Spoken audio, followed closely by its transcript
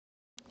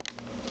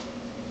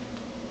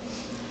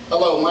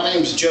Hello, my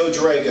name is Joe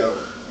Drago.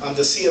 I'm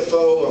the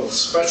CFO of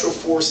Special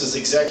Forces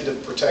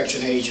Executive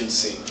Protection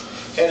Agency,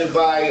 headed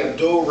by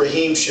Abdul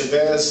Rahim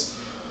Chavez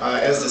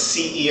as the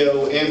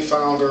CEO and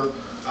founder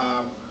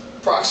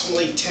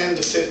approximately 10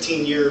 to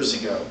 15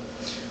 years ago.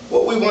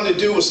 What we want to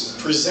do is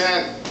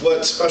present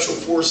what Special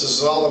Forces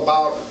is all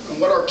about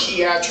and what our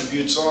key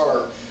attributes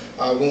are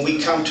when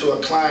we come to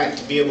a client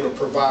to be able to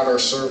provide our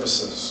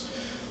services.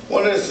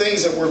 One of the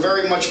things that we're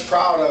very much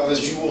proud of,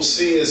 as you will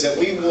see, is that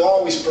we will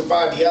always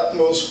provide the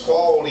utmost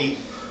quality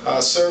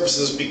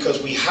services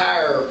because we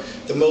hire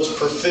the most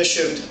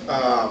proficient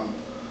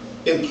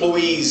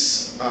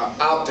employees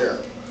out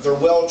there. They're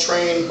well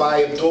trained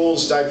by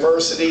Abdul's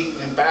diversity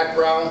and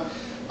background.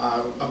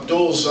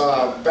 Abdul's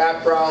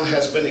background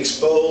has been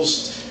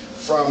exposed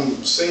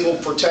from single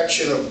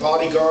protection of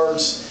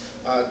bodyguards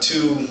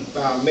to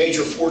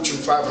major Fortune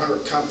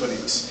 500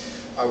 companies.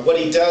 What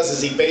he does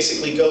is he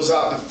basically goes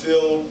out in the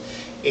field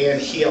and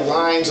he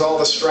aligns all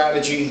the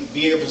strategy,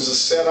 be able to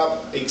set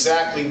up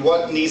exactly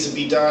what needs to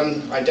be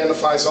done,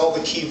 identifies all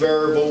the key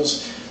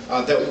variables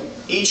that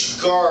each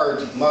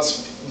guard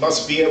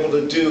must be able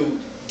to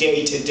do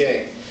day to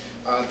day.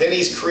 Then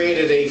he's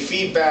created a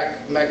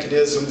feedback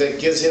mechanism that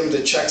gives him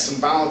the checks and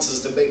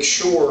balances to make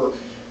sure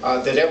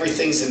that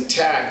everything's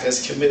intact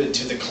as committed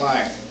to the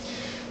client.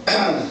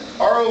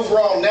 Our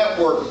overall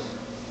network,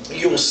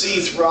 you will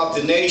see throughout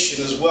the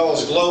nation as well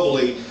as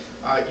globally,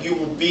 you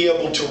will be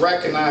able to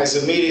recognize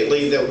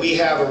immediately that we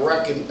have a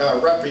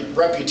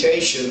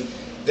reputation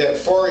that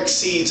far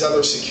exceeds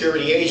other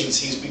security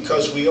agencies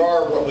because we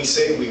are what we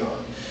say we are.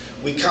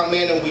 We come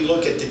in and we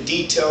look at the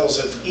details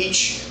of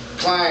each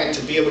client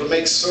to be able to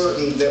make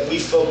certain that we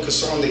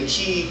focus on the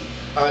key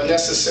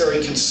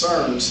necessary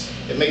concerns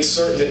and make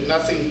certain that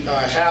nothing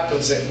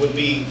happens that would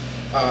be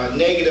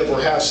negative or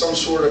have some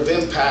sort of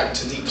impact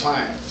to the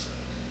client.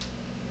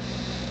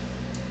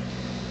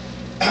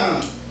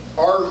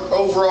 Our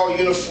overall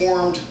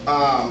uniformed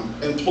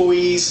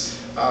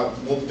employees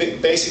will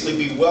basically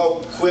be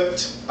well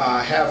equipped,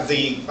 have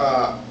the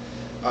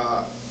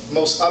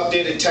most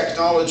updated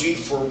technology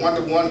for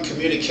one-to-one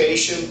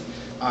communication.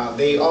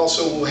 They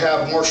also will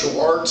have martial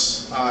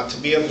arts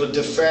to be able to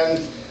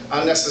defend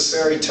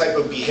unnecessary type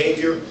of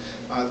behavior.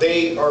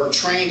 They are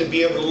trained to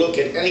be able to look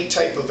at any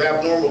type of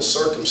abnormal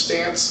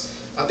circumstance.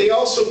 They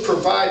also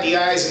provide the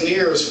eyes and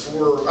ears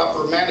for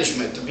upper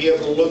management to be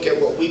able to look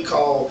at what we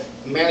call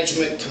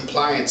management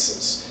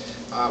compliances.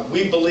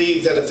 We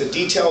believe that if the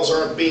details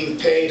aren't being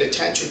paid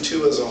attention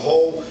to as a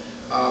whole,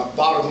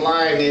 bottom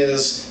line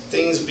is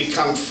things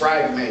become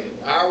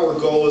fragmented. Our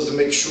goal is to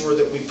make sure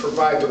that we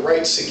provide the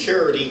right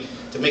security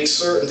to make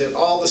certain that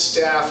all the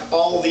staff,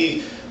 all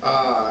the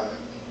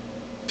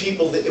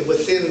people that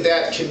within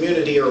that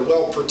community are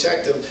well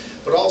protected,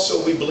 but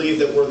also we believe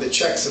that we're the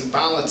checks and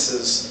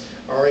balances,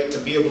 all right, to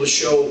be able to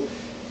show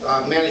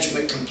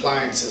management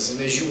compliances. And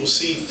as you will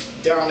see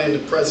down in the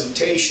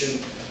presentation,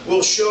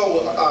 we'll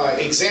show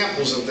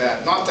examples of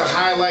that, not to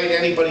highlight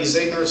anybody's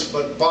ignorance,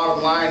 but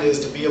bottom line is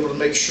to be able to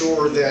make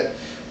sure that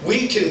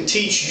we can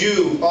teach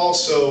you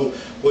also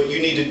what you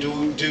need to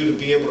do to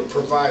be able to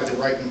provide the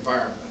right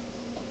environment.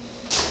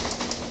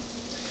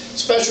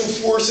 Special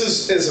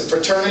Forces is a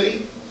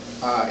fraternity.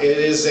 It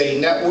is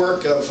a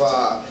network of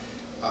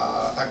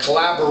a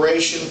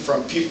collaboration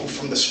from people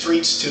from the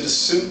streets to the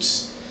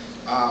suits.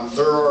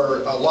 There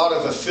are a lot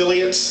of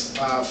affiliates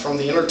from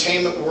the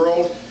entertainment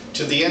world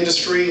to the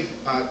industry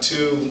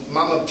to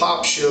mom and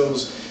pop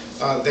shows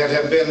that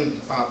have been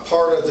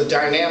part of the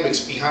dynamics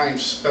behind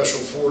Special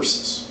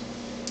Forces.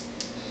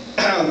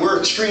 We're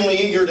extremely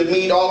eager to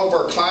meet all of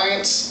our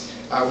clients.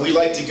 We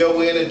like to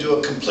go in and do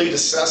a complete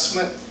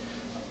assessment.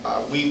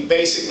 We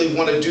basically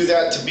want to do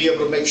that to be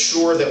able to make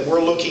sure that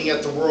we're looking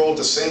at the world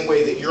the same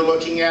way that you're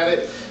looking at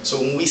it. So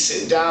when we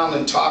sit down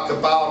and talk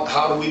about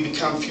how do we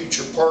become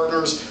future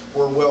partners,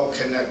 we're well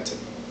connected.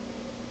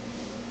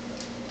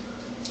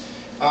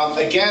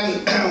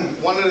 Again,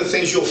 one of the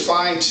things you'll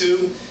find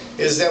too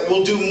is that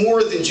we'll do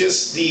more than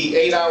just the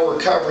 8-hour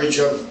coverage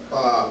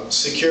of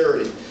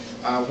security.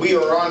 We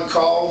are on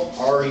call.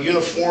 Our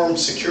uniformed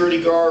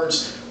security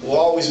guards will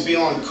always be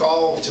on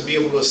call to be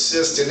able to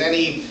assist in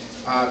any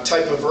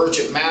type of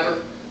urgent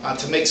matter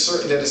to make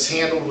certain that it's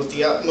handled with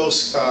the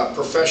utmost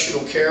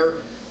professional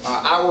care.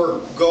 Our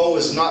goal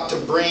is not to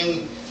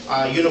bring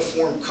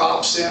uniformed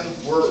cops in.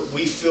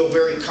 We feel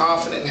very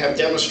confident and have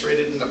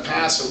demonstrated in the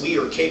past that we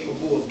are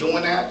capable of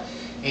doing that.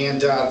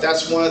 And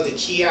that's one of the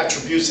key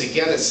attributes,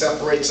 again, that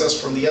separates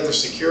us from the other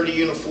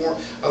security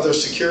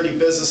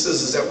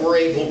businesses, is that we're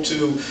able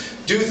to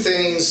do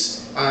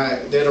things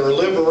that are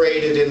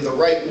liberated in the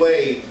right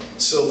way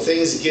so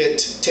things get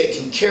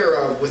taken care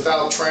of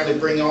without trying to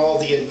bring all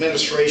the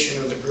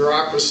administration or the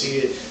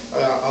bureaucracy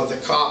of the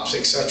cops,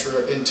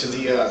 etc., into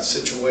the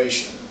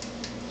situation.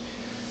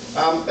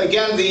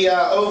 Again, the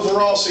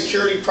overall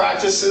security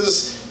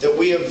practices that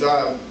we have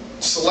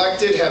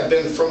selected have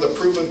been from the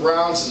proven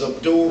grounds of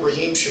Abdul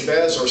Rahim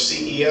Chavez, our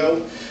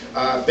CEO.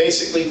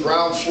 Basically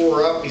ground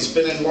floor up. He's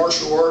been in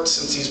martial arts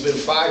since he's been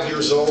 5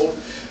 years old.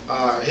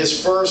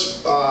 His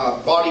first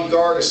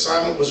bodyguard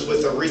assignment was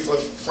with Aretha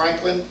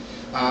Franklin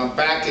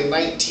back in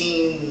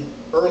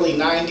early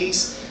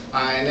 90s.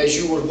 And as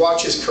you would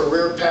watch his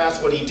career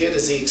path, what he did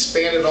is he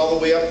expanded all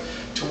the way up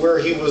to where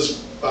he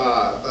was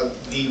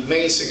the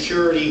main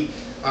security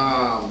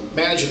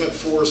management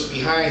force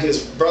behind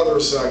his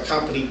brother's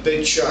company,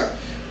 Big Chuck,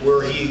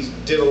 where he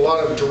did a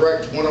lot of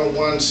direct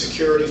one-on-one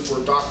security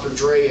for Dr.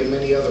 Dre and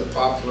many other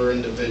popular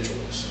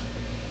individuals.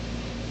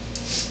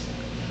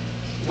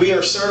 We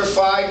are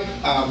certified.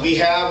 We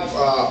have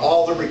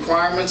all the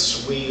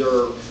requirements. We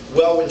are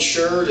well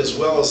insured as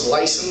well as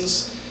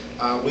licensed.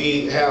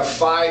 We have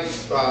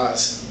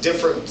 5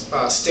 different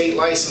state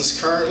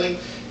licenses currently,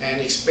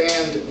 and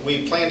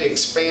we plan to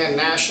expand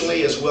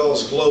nationally as well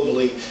as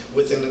globally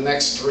within the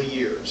next 3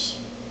 years.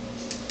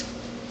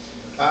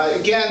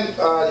 Again,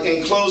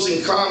 in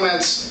closing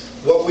comments,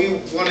 what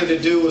we wanted to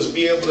do was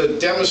be able to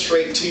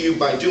demonstrate to you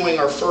by doing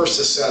our first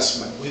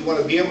assessment. We want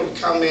to be able to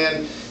come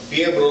in,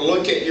 be able to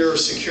look at your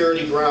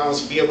security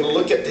grounds, be able to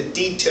look at the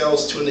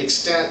details to an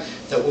extent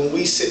that when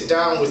we sit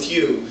down with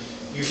you,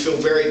 you feel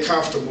very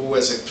comfortable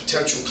as a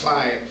potential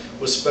client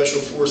with Special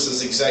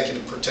Forces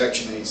Executive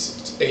Protection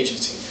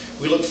Agency.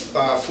 We look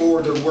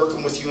forward to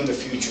working with you in the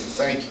future.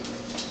 Thank you.